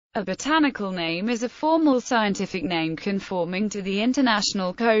A botanical name is a formal scientific name conforming to the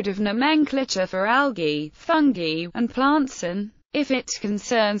International Code of Nomenclature for algae, fungi, and plants, and, if it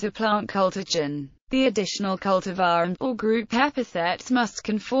concerns a plant cultigen, the additional cultivar and/or group epithets must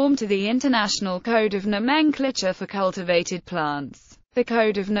conform to the International Code of Nomenclature for cultivated plants. The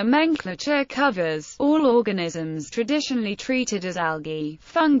Code of Nomenclature covers all organisms traditionally treated as algae,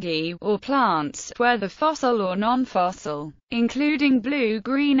 fungi, or plants, whether fossil or non-fossil, including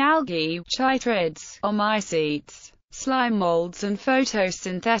blue-green algae, chytrids, omycetes, slime molds, and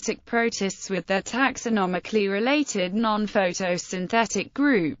photosynthetic protists with their taxonomically related non-photosynthetic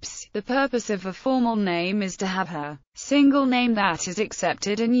groups. The purpose of a formal name is to have a single name that is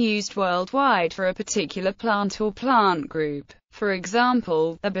accepted and used worldwide for a particular plant or plant group. For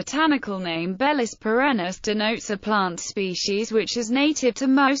example, a botanical name Bellis perennis denotes a plant species which is native to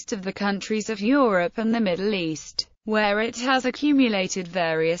most of the countries of Europe and the Middle East, where it has accumulated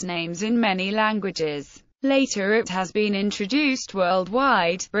various names in many languages. Later it has been introduced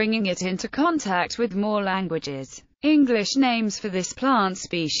worldwide, bringing it into contact with more languages. English names for this plant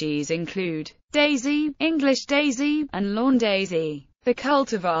species include daisy, English daisy, and lawn daisy. The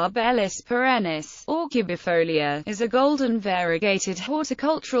cultivar Bellis perennis, orchibifolia, is a golden variegated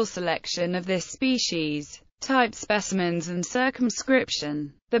horticultural selection of this species. Type specimens and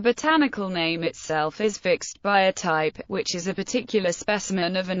circumscription. The botanical name itself is fixed by a type, which is a particular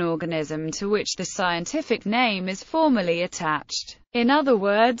specimen of an organism to which the scientific name is formally attached. In other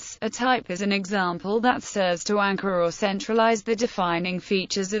words, a type is an example that serves to anchor or centralize the defining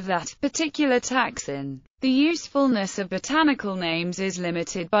features of that particular taxon. The usefulness of botanical names is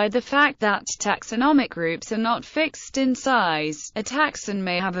limited by the fact that taxonomic groups are not fixed in size. A taxon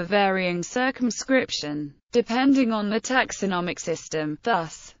may have a varying circumscription, depending on the taxonomic system.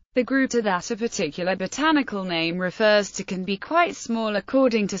 Thus, the group to that a particular botanical name refers to can be quite small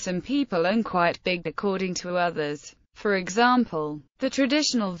according to some people and quite big according to others. For example, the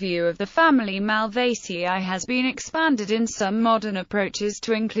traditional view of the family Malvaceae has been expanded in some modern approaches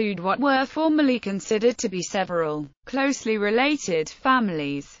to include what were formerly considered to be several, closely related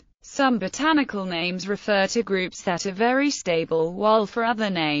families. Some botanical names refer to groups that are very stable, while for other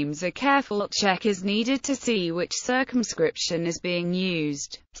names a careful check is needed to see which circumscription is being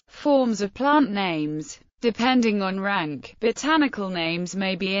used. Forms of plant names. Depending on rank, botanical names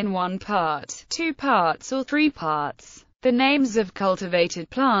may be in 1 part, 2 parts, or 3 parts. The names of cultivated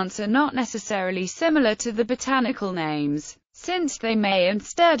plants are not necessarily similar to the botanical names, since they may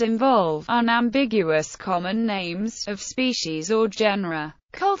instead involve unambiguous common names of species or genera.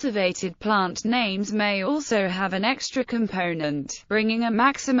 Cultivated plant names may also have an extra component, bringing a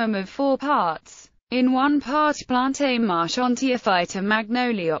maximum of 4 parts. In 1 part, Plantae marchontiophyta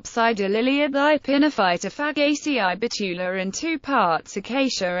magnoliopsida lilia dipinophyta fagaceae betula. In 2 parts,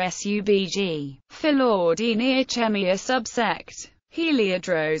 Acacia subg. Philordenia chemia subsect.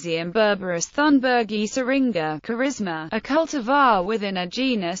 Heliodrosium berberis thunbergi syringa charisma, a cultivar within a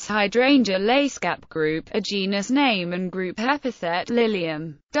genus Hydrangea Lascap group, a genus name and group epithet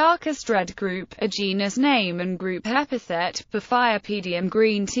Lilium. Darkest red group, a genus name and group epithet Paphiopedium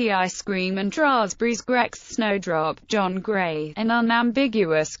green tea ice cream and raspberries Grex snowdrop, John Gray, an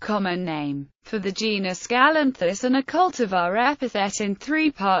unambiguous common name for the genus Galanthus and a cultivar epithet in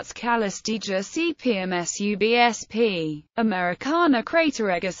 3 parts Calistigia sepium subsp. Americana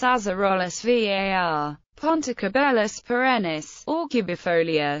crateregus azarolis var. Pontica Bellis perennis,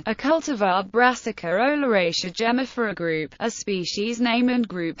 orchibifolia, a cultivar Brassica oleracea gemifera group, a species name and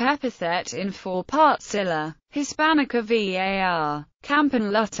group epithet in 4 parts Scilla hispanica var.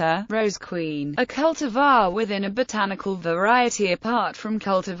 Campanulata, rose queen, a cultivar within a botanical variety. Apart from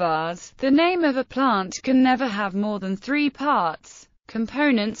cultivars, the name of a plant can never have more than 3 parts.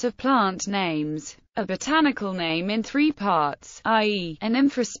 Components of plant names. A botanical name in 3 parts, i.e., an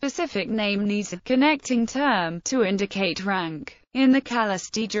infraspecific name needs a connecting term to indicate rank. In the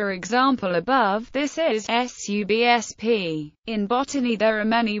Calistigia example above, this is subsp. In botany there are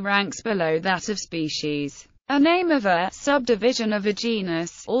many ranks below that of species. A name of a subdivision of a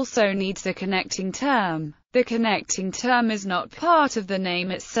genus also needs a connecting term. The connecting term is not part of the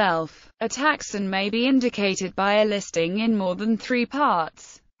name itself. A taxon may be indicated by a listing in more than 3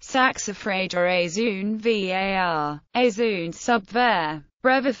 parts. Saxifraga azune var. Azune subvar.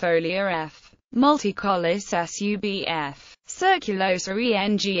 Brevifolia f. Multicollis subf. Circulosa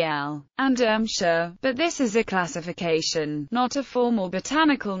engl. And but this is a classification, not a formal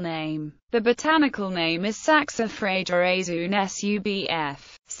botanical name. The botanical name is Saxifraga azune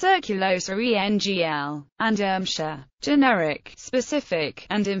subf. Circulosa engl. And Generic, specific,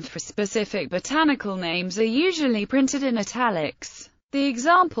 and infraspecific botanical names are usually printed in italics. The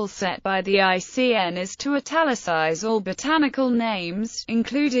example set by the ICN is to italicize all botanical names,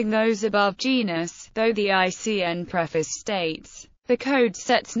 including those above genus, though the ICN preface states, "The code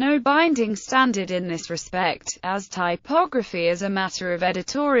sets no binding standard in this respect, as typography is a matter of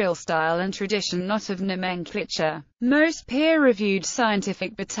editorial style and tradition, not of nomenclature." Most peer-reviewed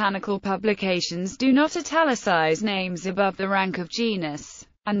scientific botanical publications do not italicize names above the rank of genus,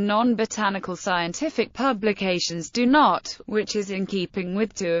 and non-botanical scientific publications do not, which is in keeping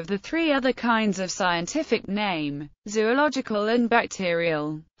with two of the three other kinds of scientific name, zoological and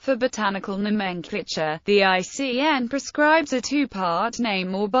bacterial. For botanical nomenclature, the ICN prescribes a two-part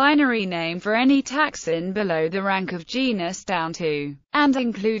name or binary name for any taxon below the rank of genus down to, and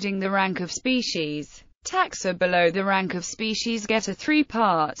including the rank of species. Taxa below the rank of species get a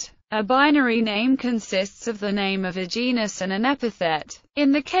three-part. A binary name consists of the name of a genus and an epithet.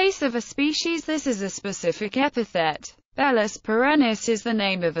 In the case of a species, this is a specific epithet. Bellis perennis is the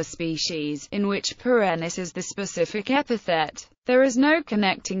name of a species, in which perennis is the specific epithet. There is no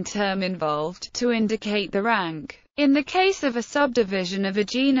connecting term involved to indicate the rank. In the case of a subdivision of a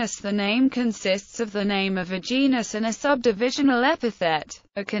genus, the name consists of the name of a genus and a subdivisional epithet.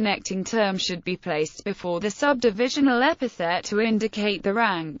 A connecting term should be placed before the subdivisional epithet to indicate the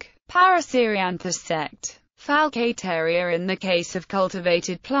rank. Paraserianthus sect. Falcateria. In the case of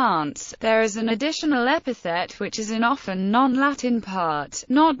cultivated plants, there is an additional epithet which is an often non-Latin part,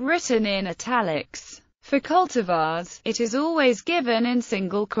 not written in italics. For cultivars, it is always given in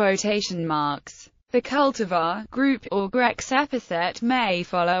single quotation marks. The cultivar, group, or Grex epithet may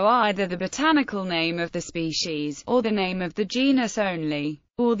follow either the botanical name of the species, or the name of the genus only,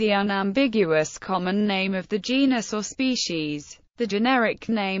 or the unambiguous common name of the genus or species. The generic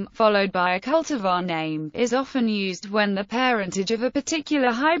name, followed by a cultivar name, is often used when the parentage of a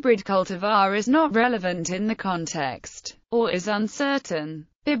particular hybrid cultivar is not relevant in the context, or is uncertain.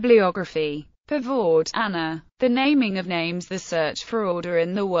 Bibliography. Pavord, Anna. The Naming of Names: The Search for Order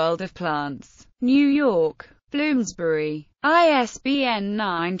in the World of Plants. New York. Bloomsbury. ISBN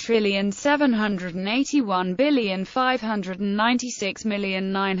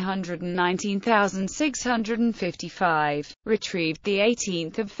 9781596919655. Retrieved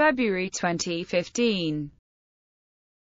 18 February 2015.